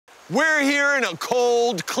We're here in a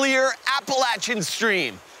cold, clear Appalachian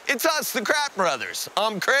stream. It's us, the Kratt brothers.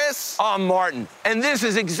 I'm Chris. I'm Martin. And this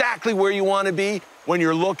is exactly where you want to be when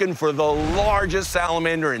you're looking for the largest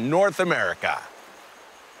salamander in North America.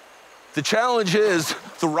 The challenge is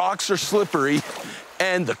the rocks are slippery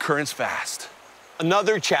and the current's fast.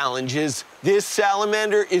 Another challenge is this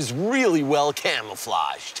salamander is really well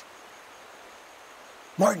camouflaged.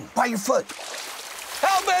 Martin, by your foot.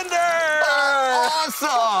 Hellbender!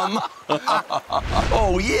 Awesome!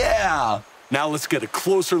 Oh, yeah. Now let's get a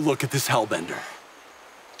closer look at this Hellbender.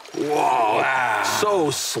 Whoa, wow.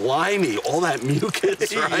 So slimy, all that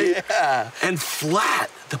mucus, right? Yeah. And flat.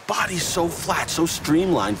 The body's so flat, so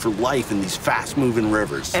streamlined for life in these fast-moving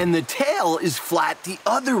rivers. And the tail is flat the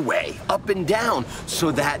other way, up and down,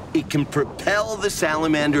 so that it can propel the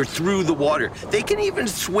salamander through the water. They can even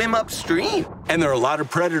swim upstream. And there are a lot of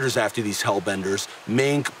predators after these Hellbenders,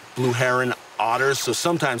 mink, blue heron, otters, so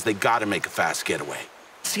sometimes they gotta make a fast getaway.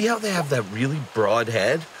 See how they have that really broad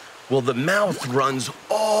head? Well, the mouth runs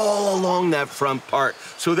all along that front part,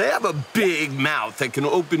 so they have a big mouth that can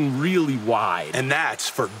open really wide, and that's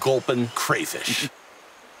for gulping crayfish.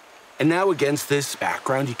 And now against this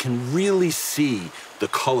background, you can really see the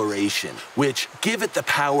coloration, which give it the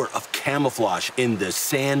power of camouflage in the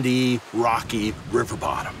sandy, rocky river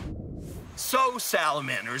bottom. So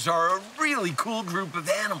salamanders are a really cool group of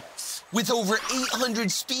animals. With over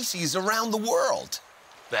 800 species around the world.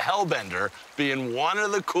 The Hellbender being one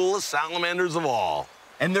of the coolest salamanders of all.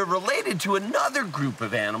 And they're related to another group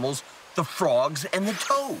of animals, the frogs and the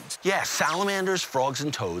toads. Yeah, salamanders, frogs,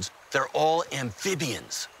 and toads, they're all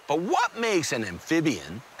amphibians. But what makes an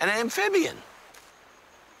amphibian an amphibian?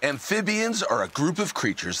 Amphibians are a group of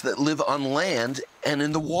creatures that live on land and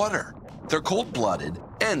in the water. They're cold-blooded,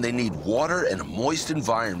 and they need water and a moist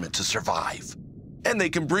environment to survive. And they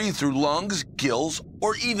can breathe through lungs, gills,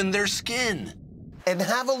 or even their skin. And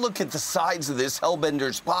have a look at the sides of this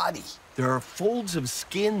Hellbender's body. There are folds of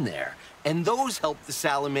skin there, and those help the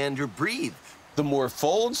salamander breathe. The more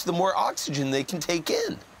folds, the more oxygen they can take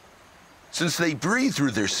in. Since they breathe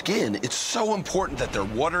through their skin, it's so important that their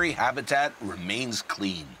watery habitat remains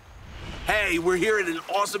clean. Hey, we're here at an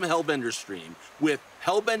awesome Hellbender stream with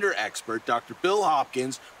Hellbender expert Dr. Bill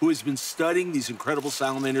Hopkins, who has been studying these incredible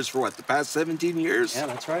salamanders for what, the past 17 years? Yeah,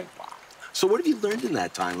 that's right. Wow. So what have you learned in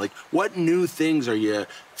that time? Like, what new things are you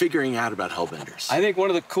figuring out about Hellbenders? I think one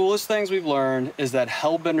of the coolest things we've learned is that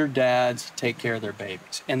Hellbender dads take care of their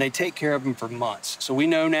babies, and they take care of them for months. So we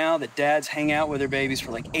know now that dads hang out with their babies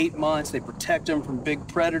for like 8 months, they protect them from big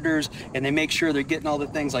predators, and they make sure they're getting all the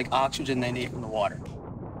things like oxygen they need from the water.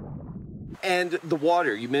 And the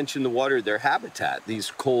water, you mentioned the water, their habitat, these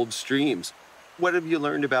cold streams. What have you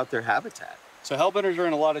learned about their habitat? So Hellbenders are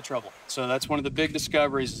in a lot of trouble. So that's one of the big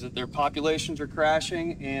discoveries is that their populations are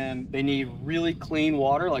crashing and they need really clean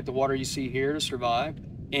water, like the water you see here, to survive.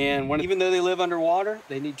 And even though they live underwater,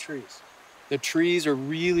 they need trees. The trees are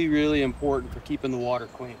really, really important for keeping the water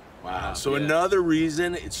clean. Wow. So another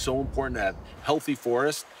reason it's so important to have healthy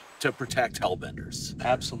forests to protect Hellbenders.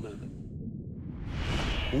 Absolutely.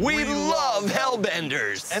 We love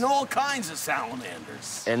Hellbenders. And all kinds of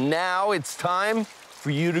salamanders. And now it's time for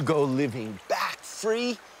you to go living back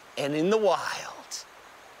free and in the wild.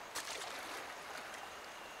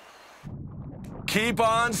 Keep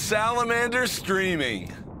on Salamander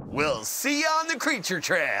streaming. We'll see you on the creature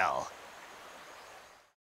trail.